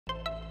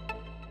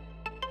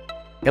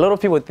A lot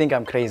of people think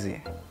I'm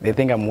crazy. They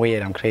think I'm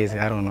weird, I'm crazy,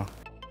 I don't know.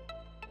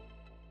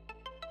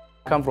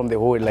 I come from the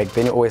hood, like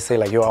then you always say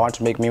like, yo, I want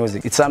to make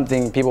music. It's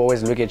something people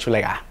always look at you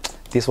like,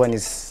 this one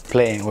is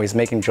playing or is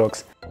making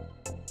jokes.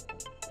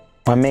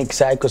 What makes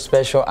Psycho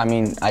special, I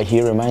mean,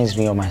 he reminds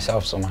me of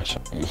myself so much.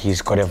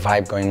 He's got a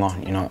vibe going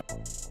on, you know.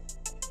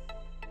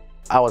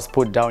 I was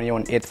put down here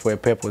on earth for a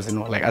purpose, you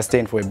know, like I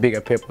stand for a bigger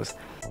purpose.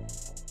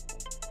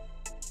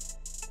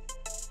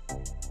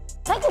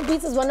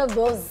 Psykobeats is one of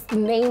those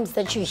names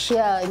that you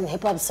hear in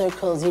hip-hop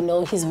circles, you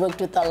know, he's worked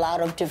with a lot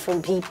of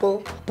different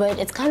people, but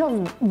it's kind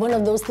of one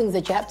of those things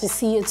that you have to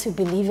see it to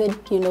believe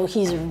it, you know,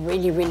 he's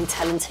really, really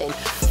talented.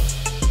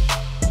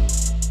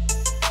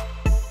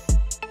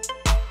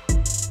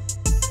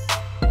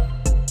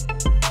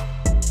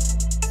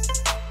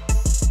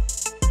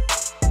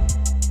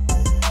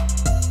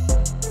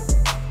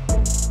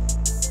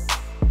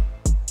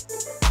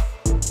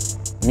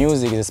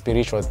 Music is a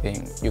spiritual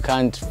thing. You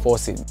can't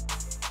force it.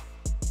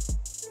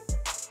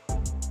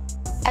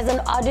 As an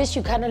artist,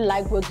 you kind of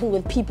like working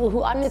with people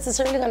who aren't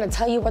necessarily going to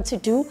tell you what to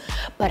do,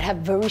 but have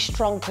very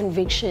strong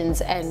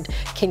convictions and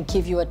can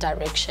give you a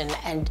direction.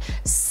 And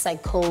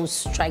Psycho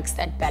strikes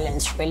that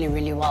balance really,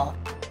 really well.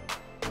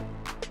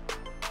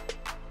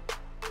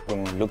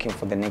 When we're looking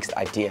for the next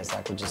idea,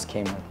 Psycho just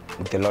came up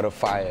with a lot of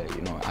fire,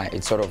 you know.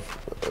 It sort of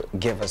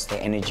gave us the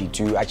energy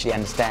to actually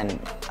understand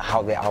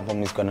how the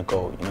album is going to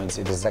go. You know, it's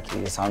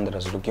exactly the sound that I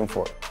was looking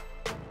for.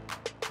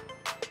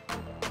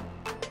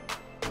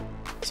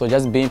 So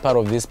just being part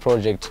of this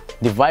project,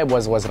 the vibe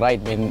was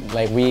right, man.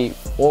 Like we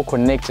all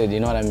connected,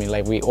 you know what I mean?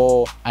 Like we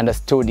all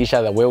understood each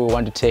other where we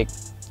want to take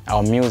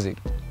our music,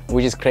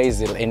 which is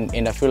crazy.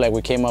 And I feel like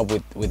we came up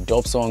with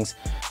dope songs.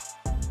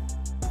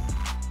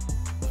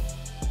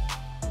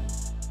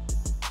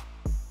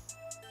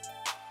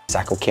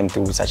 Psycho came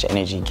through with such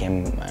energy,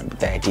 came with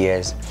the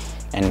ideas,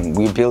 and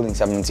we're building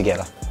something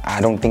together.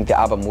 I don't think the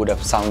album would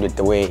have sounded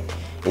the way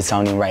it's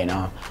sounding right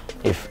now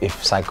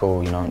if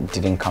Psycho, you know,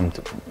 didn't come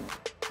to.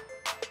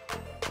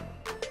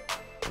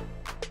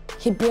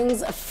 He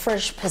brings a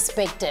fresh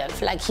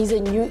perspective, like he's a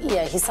new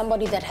ear. He's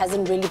somebody that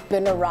hasn't really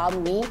been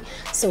around me,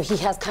 so he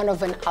has kind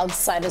of an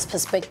outsider's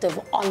perspective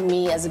on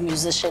me as a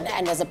musician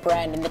and as a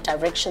brand in the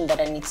direction that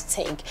I need to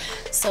take.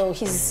 So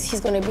he's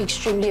going to be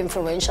extremely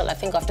influential. I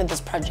think after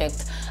this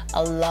project,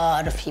 a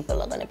lot of people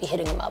are going to be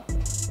hitting him up.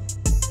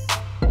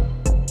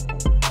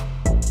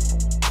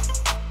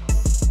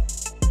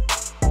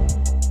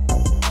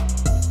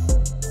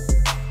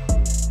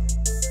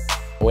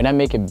 When I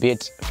make a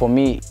beat, for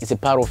me, it's a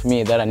part of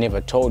me that I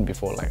never told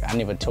before. Like I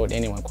never told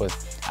anyone,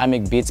 because I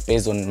make beats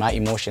based on my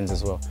emotions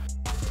as well.